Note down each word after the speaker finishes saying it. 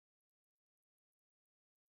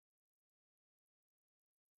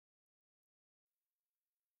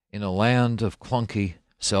In a land of clunky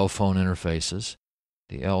cell phone interfaces,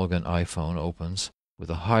 the elegant iPhone opens with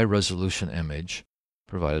a high-resolution image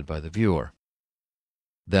provided by the viewer.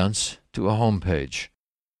 Thence to a home page,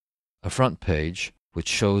 a front page which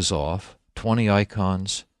shows off 20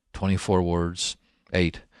 icons, 24 words,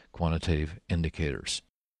 8 quantitative indicators.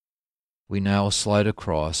 We now slide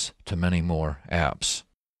across to many more apps.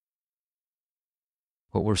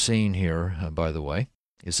 What we're seeing here, by the way,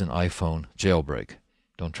 is an iPhone jailbreak.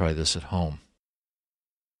 Don't try this at home.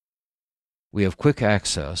 We have quick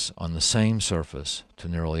access on the same surface to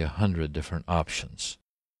nearly 100 different options.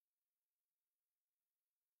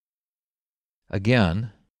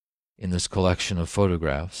 Again, in this collection of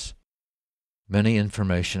photographs, many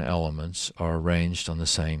information elements are arranged on the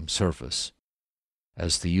same surface,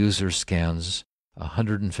 as the user scans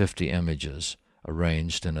 150 images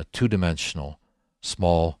arranged in a two-dimensional,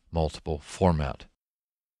 small multiple format.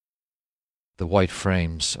 The white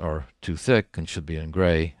frames are too thick and should be in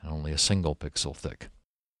gray and only a single pixel thick.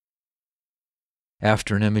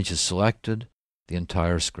 After an image is selected, the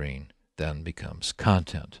entire screen then becomes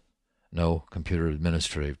content. No computer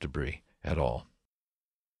administrative debris at all.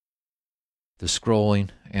 The scrolling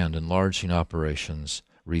and enlarging operations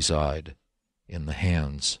reside in the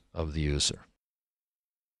hands of the user.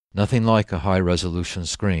 Nothing like a high-resolution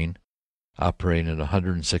screen operating at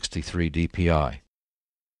 163 dpi.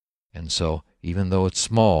 And so, even though it's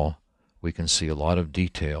small, we can see a lot of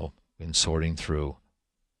detail in sorting through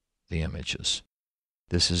the images.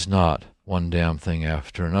 This is not one damn thing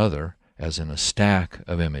after another, as in a stack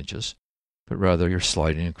of images, but rather you're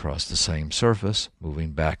sliding across the same surface,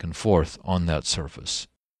 moving back and forth on that surface.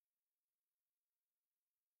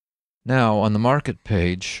 Now, on the market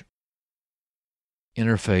page,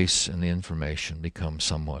 interface and the information become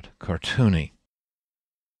somewhat cartoony.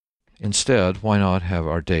 Instead, why not have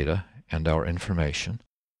our data and our information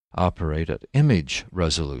operate at image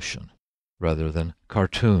resolution rather than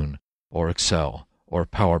cartoon or Excel or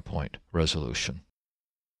PowerPoint resolution?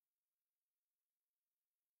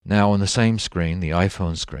 Now on the same screen, the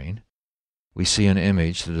iPhone screen, we see an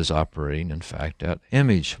image that is operating, in fact, at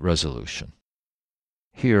image resolution.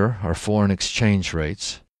 Here are foreign exchange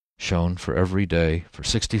rates shown for every day for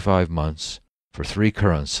 65 months for three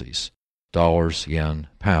currencies, dollars, yen,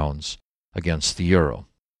 pounds, against the euro.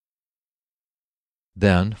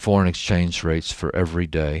 Then foreign exchange rates for every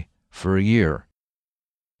day for a year,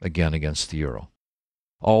 again against the euro.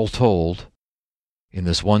 All told, in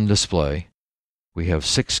this one display, we have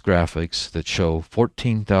 6 graphics that show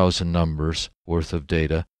 14,000 numbers worth of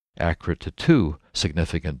data accurate to 2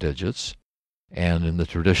 significant digits, and in the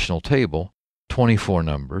traditional table, 24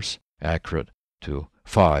 numbers accurate to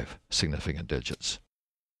 5 significant digits.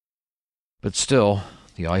 But still,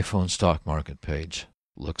 the iPhone stock market page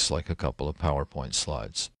looks like a couple of PowerPoint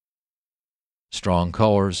slides. Strong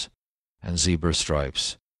colors and zebra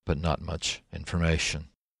stripes, but not much information.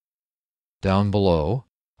 Down below,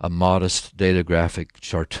 a modest data graphic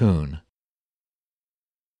cartoon.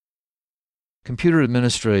 Computer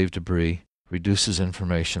administrative debris reduces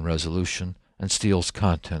information resolution and steals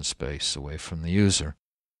content space away from the user.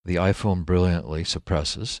 The iPhone brilliantly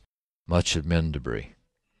suppresses much admin debris.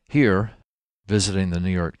 Here, visiting the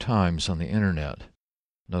New York Times on the internet,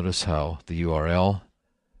 notice how the URL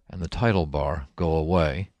and the title bar go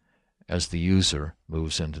away as the user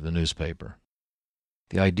moves into the newspaper.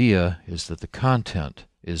 The idea is that the content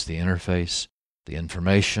is the interface, the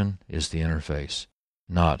information is the interface,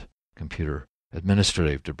 not computer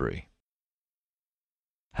administrative debris.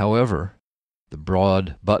 However, the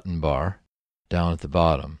broad button bar down at the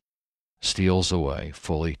bottom steals away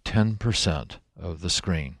fully 10% of the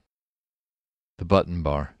screen. The button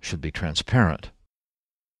bar should be transparent.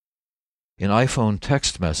 In iPhone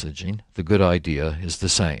text messaging, the good idea is the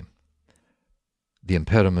same. The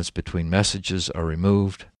impediments between messages are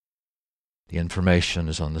removed. The information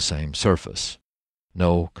is on the same surface.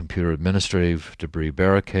 No computer administrative debris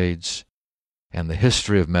barricades, and the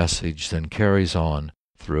history of message then carries on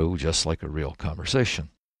through just like a real conversation.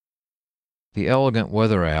 The elegant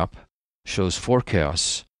weather app shows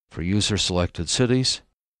forecasts for user-selected cities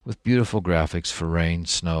with beautiful graphics for rain,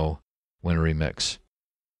 snow, wintry mix.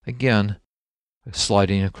 Again,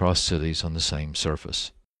 sliding across cities on the same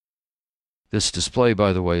surface. This display,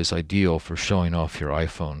 by the way, is ideal for showing off your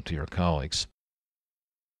iPhone to your colleagues.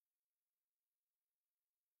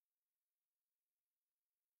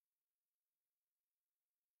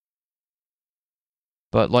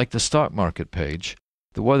 But like the stock market page,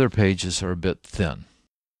 the weather pages are a bit thin.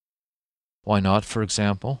 Why not, for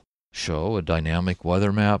example, show a dynamic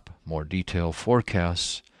weather map, more detailed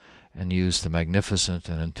forecasts, and use the magnificent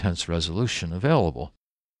and intense resolution available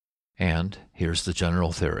And here's the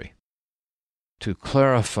general theory. To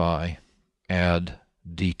clarify, add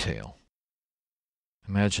detail.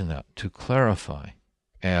 Imagine that. To clarify,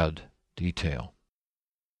 add detail.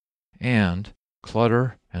 And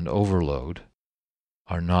clutter and overload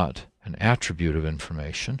are not an attribute of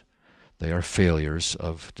information. They are failures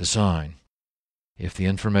of design. If the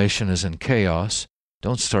information is in chaos,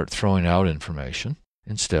 don't start throwing out information.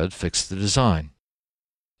 Instead, fix the design.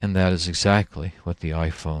 And that is exactly what the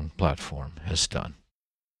iPhone platform has done.